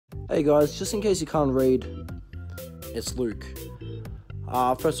Hey guys, just in case you can't read, it's Luke.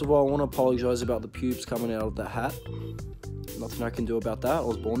 First of all, I want to apologize about the pubes coming out of that hat. Nothing I can do about that. I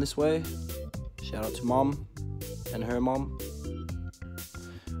was born this way. Shout out to mom and her mom.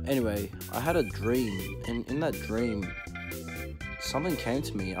 Anyway, I had a dream, and in that dream, something came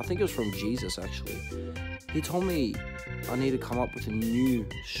to me. I think it was from Jesus, actually. He told me I need to come up with a new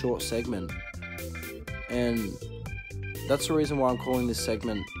short segment, and that's the reason why I'm calling this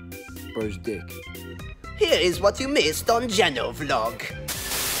segment Bro's Dick. Here is what you missed on Jano Vlog.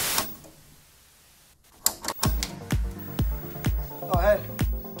 Oh, hey.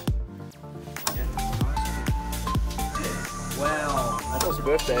 Wow, I thought it was your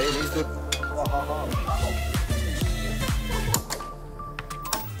birthday, and he's good.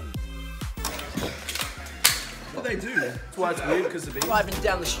 What they do? That's why it's weird, because the bees. Driving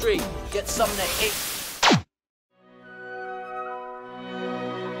down the street, get something to eat.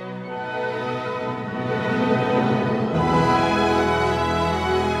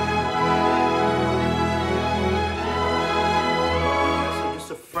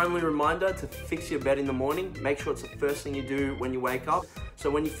 Friendly reminder to fix your bed in the morning. Make sure it's the first thing you do when you wake up.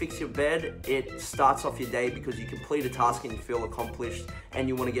 So when you fix your bed, it starts off your day because you complete a task and you feel accomplished and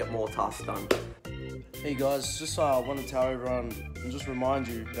you want to get more tasks done. Hey guys, just want to tell everyone and just remind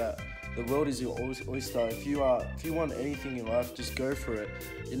you that the world is your oyster. If you want anything in life, just go for it.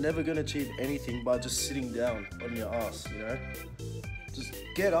 You're never gonna achieve anything by just sitting down on your ass, you know? Just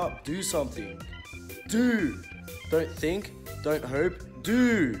get up, do something. Do! Don't think, don't hope,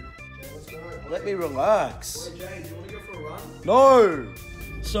 do! Let me relax. Hey Jay, do you want to go for a run? No!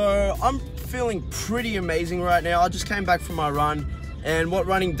 So I'm feeling pretty amazing right now. I just came back from my run, and what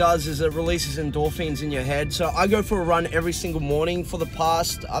running does is it releases endorphins in your head. So I go for a run every single morning for the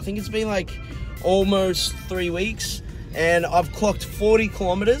past, I think it's been like almost 3 weeks, and I've clocked 40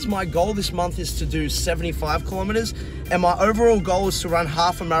 kilometers. My goal this month is to do 75 kilometers, and my overall goal is to run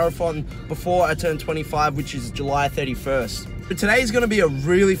half a marathon before I turn 25, which is July 31st. But today is going to be a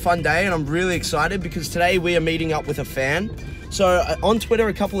really fun day, and I'm really excited because today we are meeting up with a fan. So on Twitter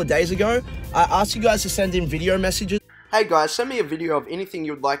a couple of days ago, I asked you guys to send in video messages. Hey guys, send me a video of anything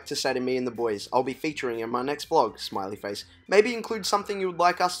you'd like to say to me and the boys. I'll be featuring in my next vlog, smiley face. Maybe include something you would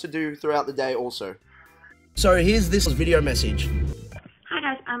like us to do throughout the day also. So here's this video message. Hi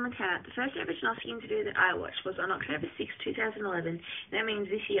guys, I'm Montana. The first original Skins video that I watched was on October 6, 2011. That means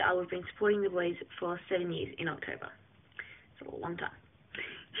this year I would have been supporting the boys for 7 years in October. It's a long time.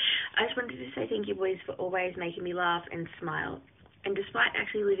 I just wanted to say thank you boys for always making me laugh and smile. And despite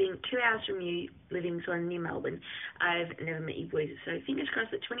actually living 2 hours from you, living sort of near Melbourne, I've never met you boys. So fingers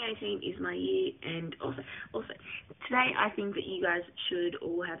crossed that 2018 is my year. And also, today I think that you guys should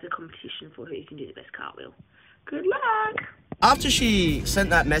all have the competition for who can do the best cartwheel. Good luck! After she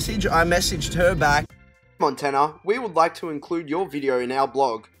sent that message, I messaged her back. Montana, we would like to include your video in our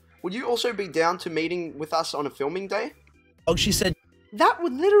blog. Would you also be down to meeting with us on a filming day? She said, that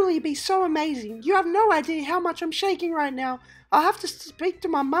would literally be so amazing. You have no idea how much I'm shaking right now. I'll have to speak to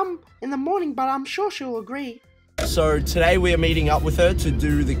my mum in the morning, but I'm sure she'll agree. So today we are meeting up with her to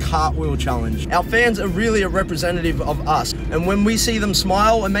do the cartwheel challenge. Our fans are really a representative of us, and when we see them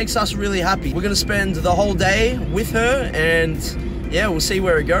smile, it makes us really happy. We're gonna spend the whole day with her, and yeah, we'll see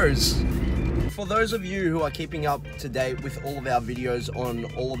where it goes. For those of you who are keeping up to date with all of our videos on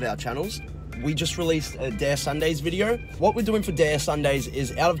all of our channels, we just released a Dare Sundays video. What we're doing for Dare Sundays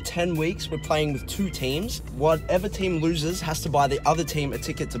is out of 10 weeks, we're playing with 2 teams. Whatever team loses has to buy the other team a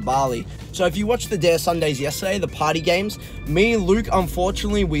ticket to Bali. So if you watched the Dare Sundays yesterday, the party games, me and Luke,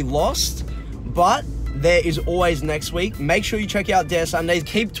 unfortunately, we lost, but there is always next week. Make sure you check out Dare Sundays.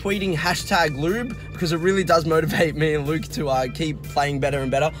 Keep tweeting #lube because it really does motivate me and Luke to keep playing better and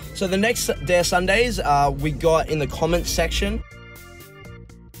better. So the next Dare Sundays, we got in the comments section,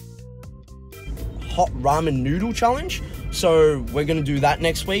 hot ramen noodle challenge. So we're gonna do that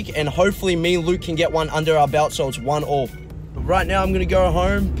next week, and hopefully me and Luke can get one under our belt so it's 1-1. Right now I'm gonna go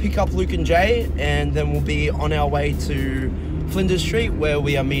home, pick up Luke and Jay, and then we'll be on our way to Flinders Street where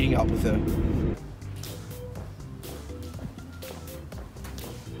we are meeting up with her.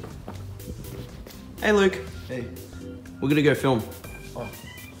 Hey Luke. Hey. We're gonna go film. Oh.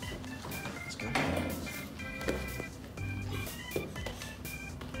 Let's go.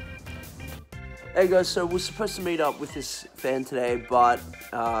 Hey guys, so we're supposed to meet up with this fan today, but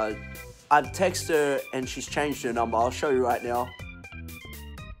I've texted her and she's changed her number. I'll show you right now.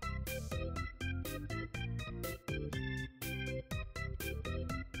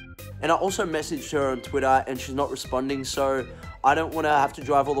 And I also messaged her on Twitter and she's not responding, so I don't want to have to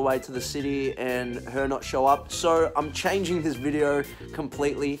drive all the way to the city and her not show up. So I'm changing this video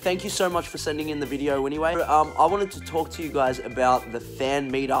completely. Thank you so much for sending in the video anyway. I wanted to talk to you guys about the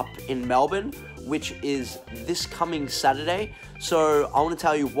fan meetup in Melbourne, which is this coming Saturday. So I want to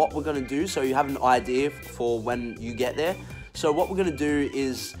tell you what we're going to do so you have an idea for when you get there. So what we're going to do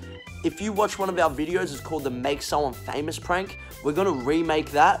is, if you watch one of our videos, it's called the Make Someone Famous prank. We're going to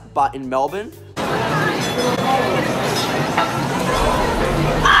remake that, but in Melbourne.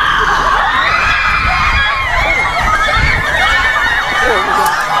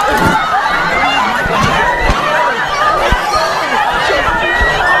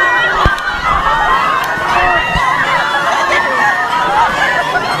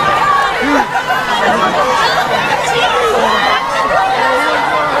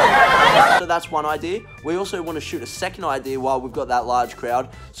 So that's one idea. We also want to shoot a second idea while we've got that large crowd.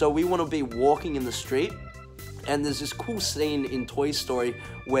 So we want to be walking in the street, and there's this cool scene in Toy Story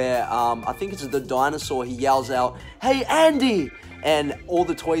where I think it's the dinosaur, he yells out, "Hey Andy!" and all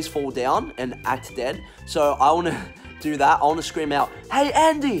the toys fall down and act dead. So I want to do that. I want to scream out, "Hey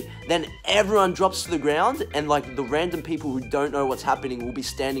Andy!" Then everyone drops to the ground, and like the random people who don't know what's happening will be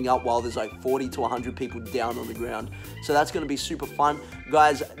standing up while there's like 40 to 100 people down on the ground. So that's going to be super fun.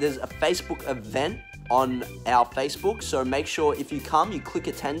 Guys, there's a Facebook event on our Facebook, so make sure if you come, you click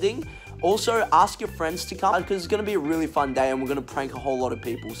attending. Also, ask your friends to come because it's going to be a really fun day and we're going to prank a whole lot of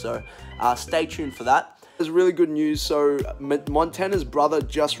people. So stay tuned for that. There's really good news. So Montana's brother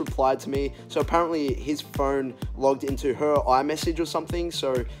just replied to me. So apparently his phone logged into her iMessage or something.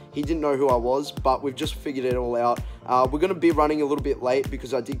 So he didn't know who I was, but we've just figured it all out. We're going to be running a little bit late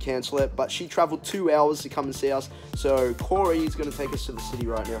because I did cancel it, but she traveled 2 hours to come and see us. So Corey is going to take us to the city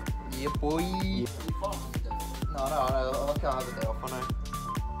right now. Yeah, boy. Yeah. No, I can't have a day off, I know.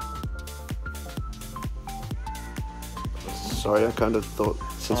 Sorry, I kind of thought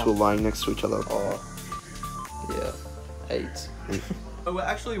since we're lying next to each other. Yeah, 8. So we're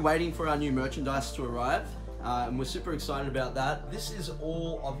actually waiting for our new merchandise to arrive, and we're super excited about that. This is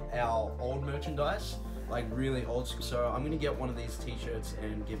all of our old merchandise, like really old school. So I'm gonna get one of these t-shirts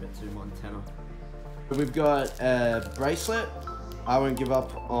and give it to Montana. We've got a bracelet, I won't give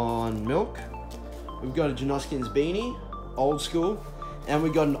up on milk. We've got a Janoskians beanie, old school, and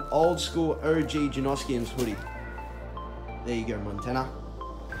we've got an old school OG Janoskians hoodie. There you go, Montana.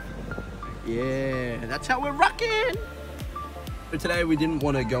 Yeah, that's how we're rocking. So today we didn't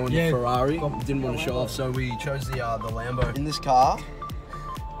want to go in the Ferrari, didn't want to show off, so we chose the Lambo. In this car,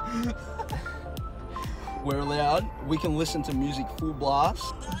 we're allowed, we can listen to music full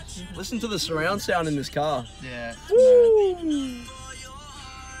blast. Listen to the surround sound in this car. Yeah. Woo!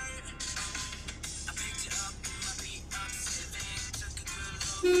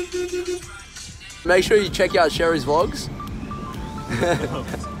 Make sure you check out Sherry's vlogs.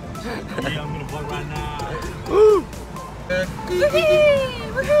 Yeah, I'm gonna vlog right now. Woo!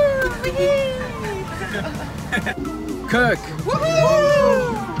 Kirk.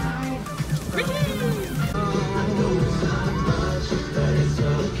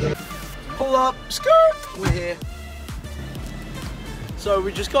 Pull up, skirt. We're here. So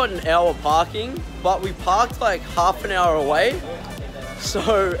we just got an hour parking, but we parked like half an hour away.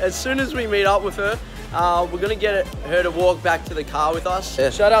 So as soon as we meet up with her, we're gonna get her to walk back to the car with us. Yeah.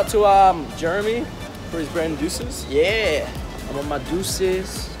 Shout out to Jeremy for his brand Deuces. Yeah. I'm on my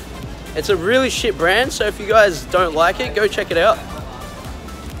Deuces. It's a really shit brand, so if you guys don't like it, go check it out.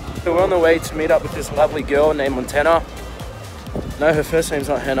 So we're on the way to meet up with this lovely girl named Montana. No, her first name's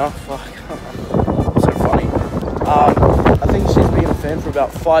not Hannah. Fuck. So funny. I think she's been a fan for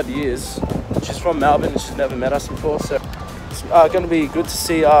about 5 years. She's from Melbourne and she's never met us before, so it's going to be good to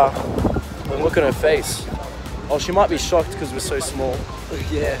see the look on her face. Oh, she might be shocked because we're so small.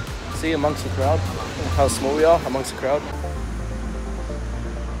 Yeah. See amongst the crowd how small we are amongst the crowd.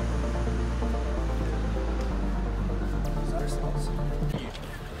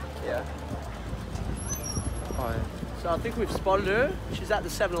 Yeah. So I think we've spotted her. She's at the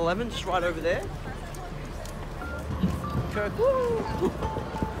 7-Eleven, just right over there. Kirk. Woo!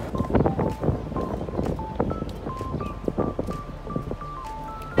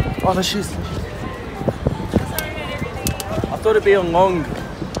 Oh, there she is. I thought it'd be a long,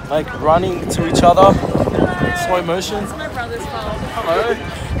 like, running to each other, slow motion. It's my brother's fault. Hello.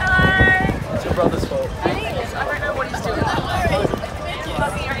 Hello. It's your brother's fault. I don't know what he's doing.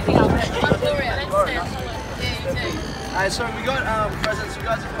 Fucking everything up. Alright, so we got presents. You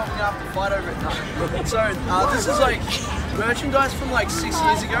guys are probably gonna have to fight over it now. So this is like merchandise from like 6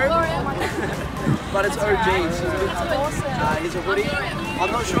 years ago, but it's OG. So here's a hoodie.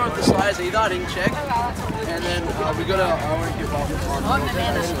 I'm not sure if the size either. I didn't check. And then we got a orange give up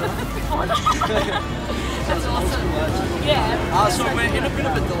Yeah. So we're in a bit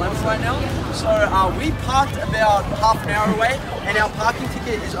of a dilemma right now. So we parked about half an hour away, and our parking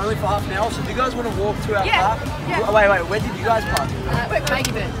ticket is only for half an hour. So do you guys want to walk to our park? Yeah. Wait, where did you guys park? Wait,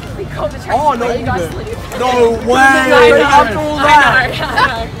 Makerbird. We called the train. Oh, no, where you guys live. No way! I know. After all that?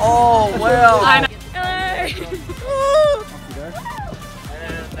 I know. Oh, wow. I know.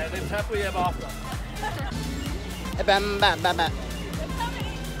 And they lived happily ever after.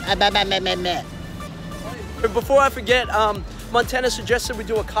 Before I forget, Montana suggested we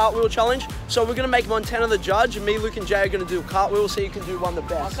do a cartwheel challenge, so we're gonna make Montana the judge, and me, Luke, and Jay are gonna do a cartwheel, so you can do one the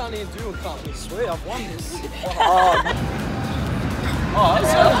best. I can't even do a cartwheel. Sweet, I've won this. I'm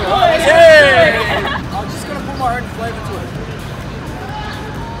just gonna put my own flavour to it.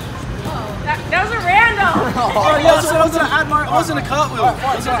 That was a random. Oh, yeah, so I was gonna add my. I was in a cartwell.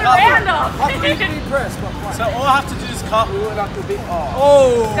 I was in a Random. So all I have to do is cartwheel and I can be.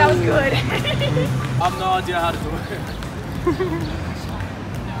 Oh! That was good. I have no idea how to do it.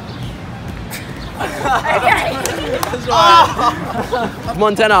 Okay.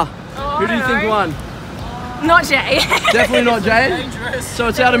 Montana, who do you think won? Not Jay. Definitely not Jay. So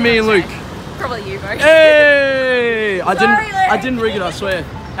it's out of me and Luke. Probably you, bro. Hey! I Sorry, didn't rig it, I swear.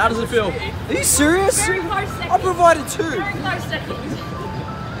 How does it feel? Are you serious? Very close second. I provided 2. Very close second.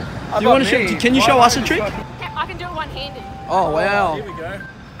 Do you want to show? Can you show us a trick? I can do it one-handed. Oh wow! Here we go.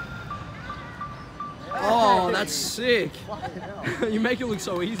 Oh, that's sick. You make it look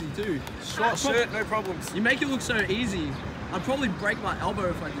so easy too. Short shirt, no problems. You make it look so easy. I'd probably break my elbow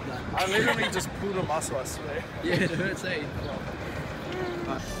if I did that. I literally just pulled a muscle, I swear. Yeah, it hurts, eh?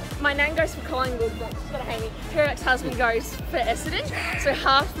 My nan goes for Collingwood, but she's got a hang me. Her ex-husband goes for Essendon, so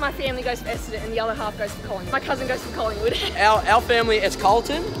half my family goes for Essendon and the other half goes for Collingwood. My cousin goes for Collingwood. Our family is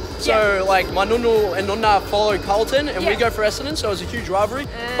Carlton, so like my nunu and nonna follow Carlton, and we go for Essendon, so it's a huge rivalry.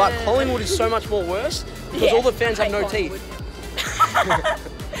 But Collingwood is so much more worse because all the fans have no teeth.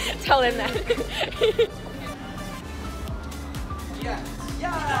 Tell them that.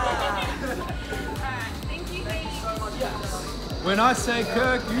 When I say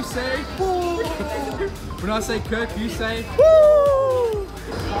Kirk, you say woo. When I say Kirk, you say woo.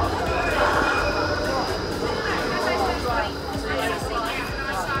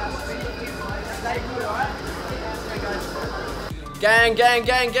 Gang, gang,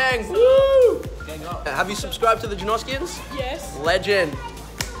 gang, gang! Woo! Have you subscribed to the Janoskians? Yes. Legend.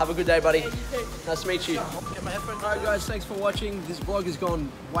 Have a good day, buddy. Nice to meet you. Alright guys, thanks for watching. This vlog has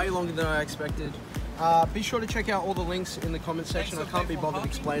gone way longer than I expected. Be sure to check out all the links in the comment section. I can't be bothered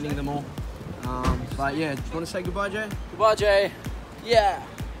explaining them all. But yeah, do you want to say goodbye, Jay? Goodbye, Jay. Yeah.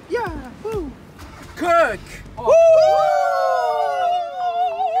 Yeah, woo. Kirk! Woo!